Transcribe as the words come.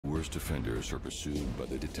Worst offenders are pursued by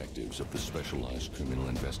the detectives of the Specialized Criminal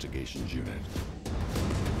Investigations Unit.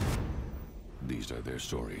 These are their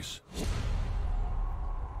stories.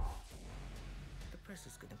 The press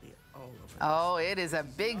is going to be all over this. Oh, it is a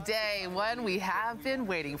big day, one we have been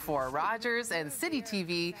waiting for. Rogers and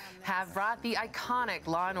Citytv have brought the iconic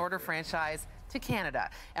Law & Order franchise to Canada.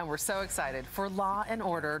 And we're so excited for Law &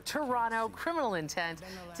 Order Toronto Criminal Intent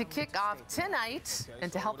to kick off tonight. And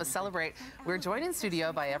to help us celebrate, we're joined in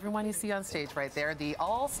studio by everyone you see on stage right there, the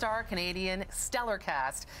all-star Canadian stellar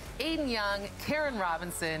cast, Aidan Young, Karen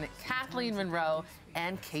Robinson, Kathleen Monroe,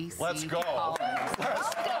 and Casey Let's go. Collins.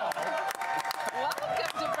 Let's go. Welcome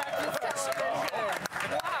to Breakfast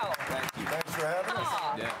Television. Wow. Thank you. Thanks for having us.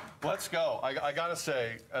 Yeah. Let's go. I gotta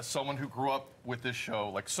say, as someone who grew up with this show,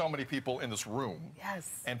 like so many people in this room,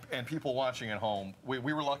 yes, and people watching at home, we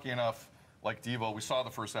were lucky enough, like Devo, we saw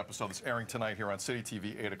the first episode that's airing tonight here on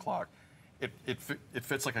Citytv, 8 o'clock. It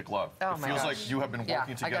fits like a glove. Oh it my feels gosh. like you have been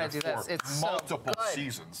working together for multiple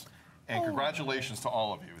seasons. And congratulations to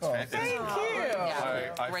all of you. Thank you.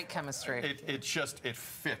 Yeah, great chemistry. It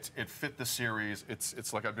fit. It fit the series.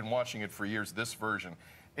 It's like I've been watching it for years, this version.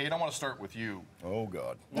 Aid, I want to start with you. Oh,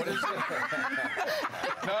 God. What is it?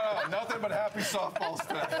 No, nothing but happy softballs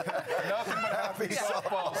today. Nothing but happy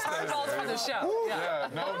softballs today. Softballs for the show. Yeah,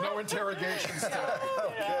 no interrogations today.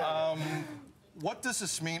 Okay. What does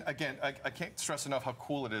this mean? Again, I can't stress enough how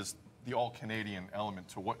cool it is, the all-Canadian element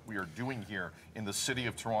to what we are doing here in the city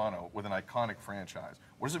of Toronto with an iconic franchise.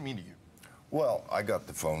 What does it mean to you? Well, I got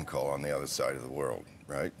the phone call on the other side of the world,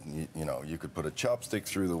 right? You know, you could put a chopstick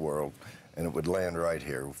through the world and it would land right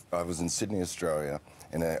here. I was in Sydney, Australia,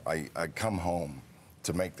 and I'd come home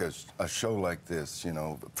to make a show like this, you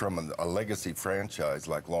know, from a legacy franchise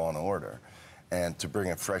like Law & Order, and to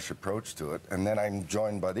bring a fresh approach to it. And then I'm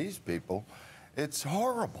joined by these people. It's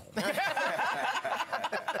horrible.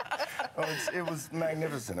 It was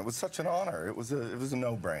magnificent. It was such an honor. It was a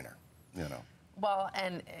no-brainer, you know. Well,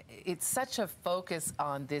 and it's such a focus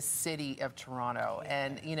on this city of Toronto,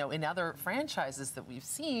 and you know, in other franchises that we've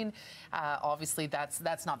seen, obviously that's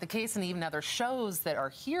not the case, and even other shows that are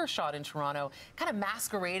here shot in Toronto, kind of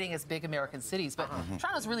masquerading as big American cities. But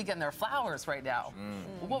Toronto's really getting their flowers right now.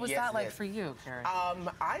 What was that like for you, Karen?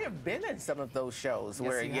 I have been in some of those shows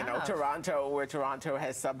where you know Toronto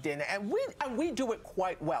has subbed in, and we do it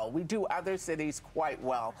quite well. We do other cities quite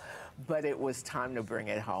well, but it was time to bring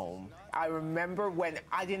it home. I remember when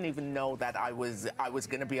I didn't even know that I was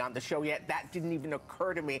going to be on the show yet. That didn't even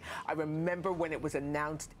occur to me. I remember when it was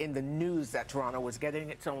announced in the news that Toronto was getting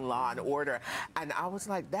its own Law & Order, and I was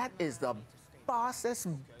like, that is the bossest,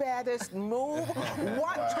 baddest move.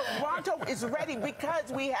 What? Toronto is ready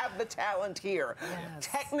because we have the talent here. Yes.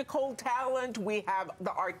 Technical talent, we have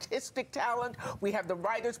the artistic talent, we have the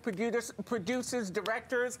writers, producers,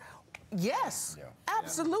 directors. Yes,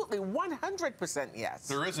 absolutely, 100% yes.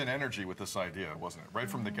 There is an energy with this idea, wasn't it? Right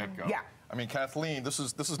from the get-go. Yeah. I mean, Kathleen, this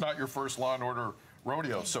is not your first Law & Order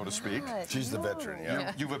rodeo, so to speak. She's the veteran,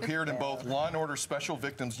 yeah. You've appeared in both Law & Order Special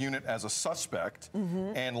Victims Unit as a suspect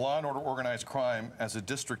and Law & Order Organized Crime as a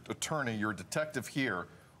district attorney. You're a detective here.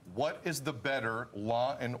 What is the better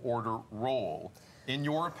Law & Order role, in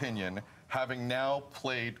your opinion, having now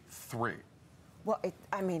played 3? Well,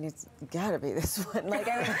 I mean, it's got to be this one. Like,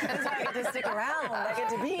 I mean, that's why I get to stick around. I get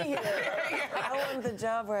to be here. I want the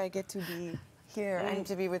job where I get to be here and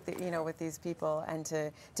to be with with these people, and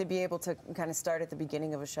to be able to kind of start at the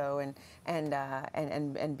beginning of a show and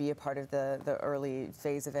be a part of the early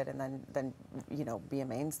phase of it, and then be a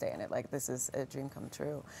mainstay in it. Like, this is a dream come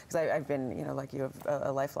true, because I've been like you,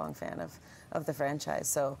 a lifelong fan of the franchise.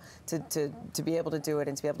 So to be able to do it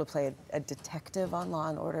and to be able to play a detective on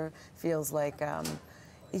Law & Order feels like there's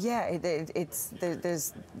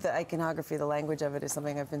the iconography, the language of it is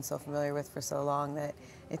something I've been so familiar with for so long that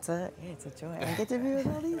it's a joy. I get to be with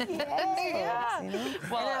all these folks,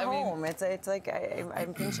 Well, and at home, it's like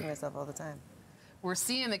I'm pinching myself all the time. We're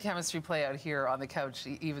seeing the chemistry play out here on the couch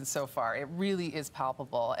even so far. It really is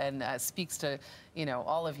palpable, and speaks to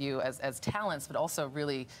all of you as talents, but also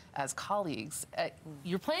really as colleagues.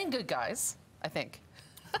 You're playing good guys, I think.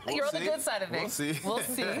 You're on the good side of things. We'll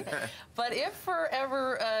see. But if for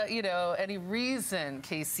ever, any reason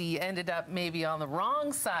Casey ended up maybe on the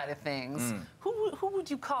wrong side of things, who would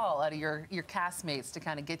you call out of your castmates to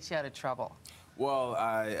kind of get you out of trouble? Well,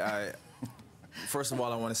 first of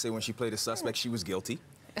all, I want to say when she played a suspect, she was guilty.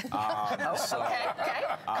 Okay. Call it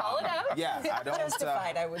out. Yeah, I don't.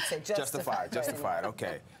 Justified, I would say. Justified. Justified.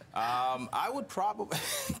 Okay. I would probably.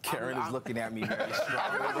 Karen is looking at me very strongly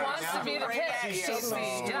Everyone right wants now. to be the pitch. So,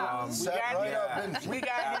 Yeah. Set right up, didn't you? We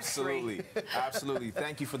got Absolutely, absolutely.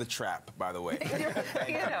 Thank you for the trap, by the way.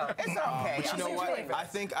 You know. It's okay. But you know what? I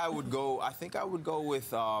think I would go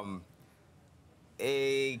with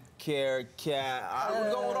a care cat. I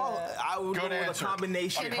would go with all. I would Good go with answer. a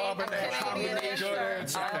combination. Canadian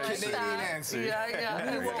answer. I like Canadian that. answer.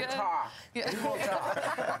 Yeah, We will that's good. talk. Yeah. We will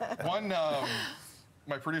talk. One,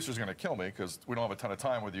 my producer's going to kill me because we don't have a ton of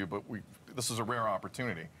time with you, but this is a rare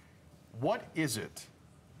opportunity. What is it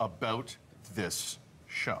about this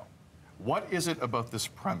show? What is it about this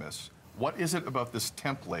premise? What is it about this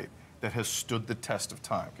template that has stood the test of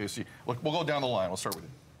time? Okay, see, look, we'll go down the line. We'll start with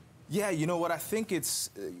you. Yeah, you know what? I think it's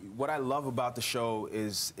what I love about the show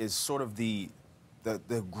is sort of the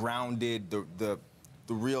grounded, the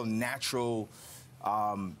real natural,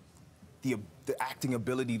 the acting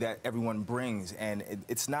ability that everyone brings, and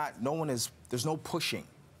it's not. There's no pushing,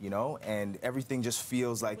 you know, and everything just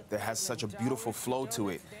feels like there has such a beautiful flow to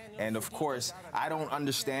it. And of course, I don't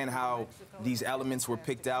understand how these elements were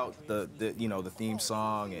picked out, the theme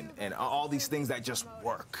song and all these things that just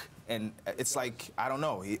work. And it's like, I don't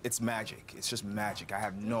know, it's magic. It's just magic. I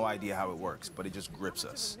have no idea how it works, but it just grips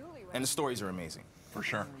us. And the stories are amazing. For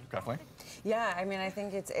sure. Kathleen? Yeah, I mean, I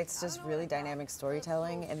think it's just really dynamic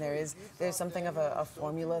storytelling, and there's something of a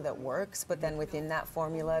formula that works, but then within that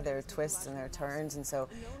formula, there are twists and there are turns,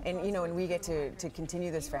 and you know, and we get to continue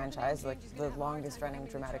this franchise, like the longest running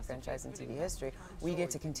dramatic franchise in TV history. We get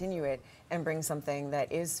to continue it and bring something that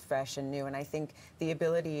is fresh and new, and I think the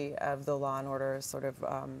ability of the Law and Order sort of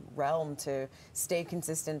realm to stay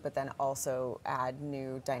consistent, but then also add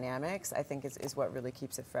new dynamics, I think is what really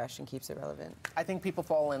keeps it fresh and keeps it relevant. I think people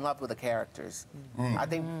fall in love with the characters. I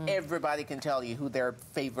think everybody can tell you who their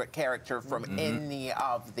favorite character from any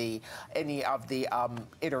of the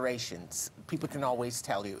iterations. People can always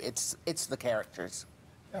tell you it's the characters.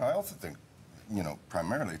 Yeah, I also think, you know,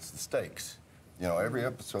 primarily it's the stakes. You know, every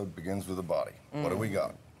episode begins with a body. What do we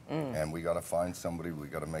got? And we got to find somebody. We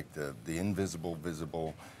got to make the invisible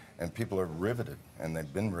visible, and people are riveted, and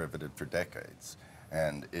they've been riveted for decades.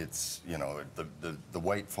 And it's, you know, the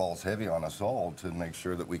weight falls heavy on us all to make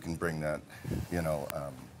sure that we can bring that, you know,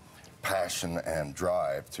 passion and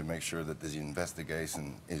drive to make sure that the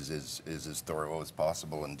investigation is as thorough as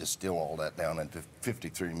possible and distill all that down into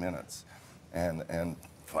 53 minutes and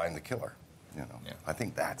find the killer, you know. Yeah. I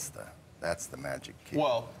think that's the magic key.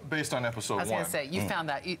 Well, based on episode 1. I was going to say, you found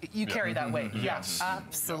that. You carry that weight. Yes. Yeah,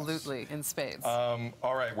 absolutely, in spades.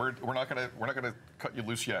 All right, we're not gonna cut you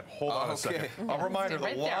loose yet. Hold on a second. A reminder: Stay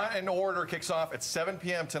right the Law and Order kicks off at 7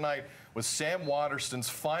 p.m. tonight with Sam Waterston's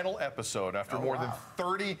final episode after more than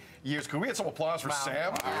 30 years. Could we get some applause for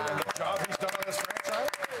Sam and the job he's done on this franchise?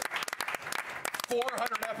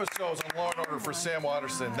 400 episodes on Law & Order for Sam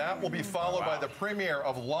Waterston. That will be followed by the premiere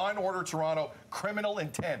of Law & Order Toronto Criminal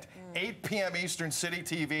Intent, 8 p.m. Eastern,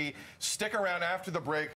 Citytv. Stick around after the break.